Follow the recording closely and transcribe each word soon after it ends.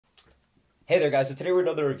Hey there, guys. So today we're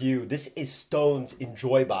another review. This is Stone's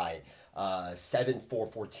Enjoy By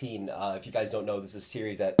 7.04.14. If you guys don't know, this is a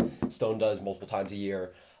series that Stone does multiple times a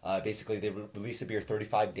year. Basically, they release a beer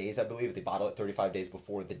 35 days, I believe. They bottle it 35 days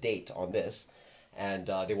before the date on this, and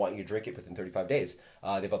they want you to drink it within 35 days. They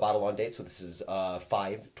have a bottle on date, so this is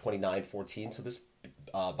 5/29/14. So this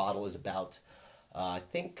bottle is about, I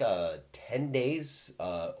think, 10 days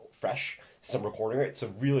fresh. Since I'm recording it, so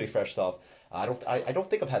really fresh stuff. I don't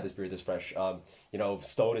think I've had this beer this fresh.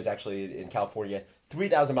 Stone is actually in California,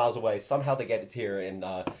 3,000 miles away. Somehow they get it here in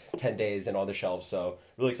 10 days and on the shelves. So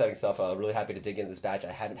really exciting stuff. Really happy to dig into this batch.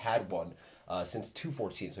 I hadn't had one since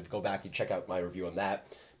 2/14. So if you go back, you check out my review on that.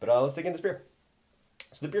 But let's dig into this beer.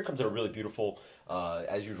 So the beer comes in a really beautiful,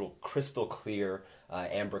 as usual, crystal clear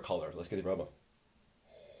amber color. Let's get the aroma.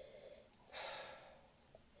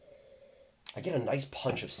 I get a nice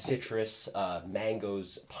punch of citrus,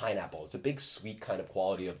 mangoes, pineapple. It's a big sweet kind of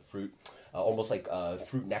quality of fruit, almost like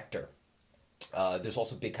fruit nectar. There's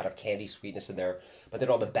also big kind of candy sweetness in there. But then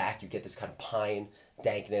on the back, you get this kind of pine,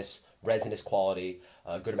 dankness, resinous quality,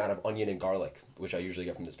 a good amount of onion and garlic, which I usually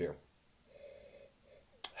get from this beer.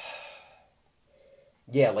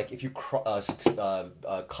 Yeah, like if you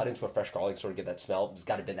cut into a fresh garlic, sort of get that smell. There's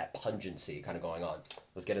got to be that pungency kind of going on.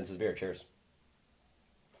 Let's get into this beer. Cheers.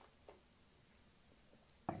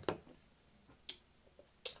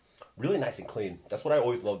 Really nice and clean. That's what I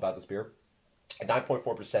always love about this beer. At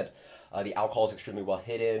 9.4%, the alcohol is extremely well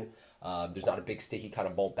hidden. There's not a big sticky kind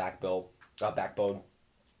of malt backbone.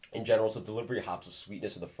 In general, so delivery hops with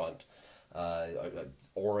sweetness in the front.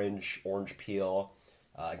 Orange peel.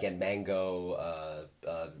 Again, mango,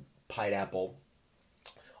 pineapple.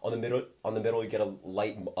 On the middle, you get a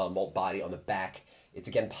light malt body. On the back, it's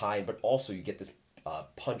again pine, but also you get this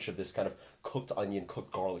punch of this kind of cooked onion,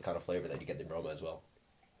 cooked garlic kind of flavor that you get in the aroma as well.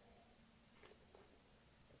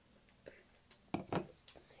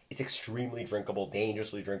 It's extremely drinkable,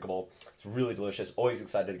 dangerously drinkable. It's really delicious. Always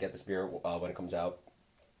excited to get this beer when it comes out.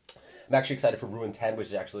 I'm actually excited for Ruin 10, which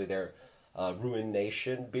is actually their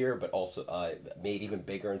Ruination beer, but also made even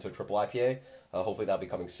bigger into a triple IPA. Hopefully that'll be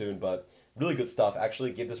coming soon, but really good stuff.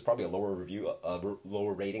 Actually, give this probably a lower review,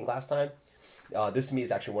 lower rating last time. This to me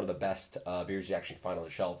is actually one of the best beers you actually find on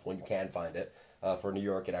the shelf when you can find it. For New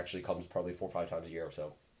York, it actually comes probably 4 or 5 times a year or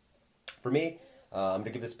so. For me, I'm going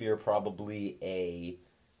to give this beer probably a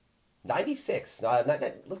 96.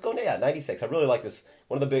 Let's go, 96. I really like this.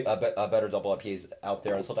 One of the big, better double IPAs out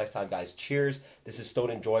there. Until next time, guys, cheers. This is Stone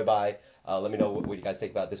Enjoy By. Let me know what you guys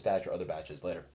think about this batch or other batches later.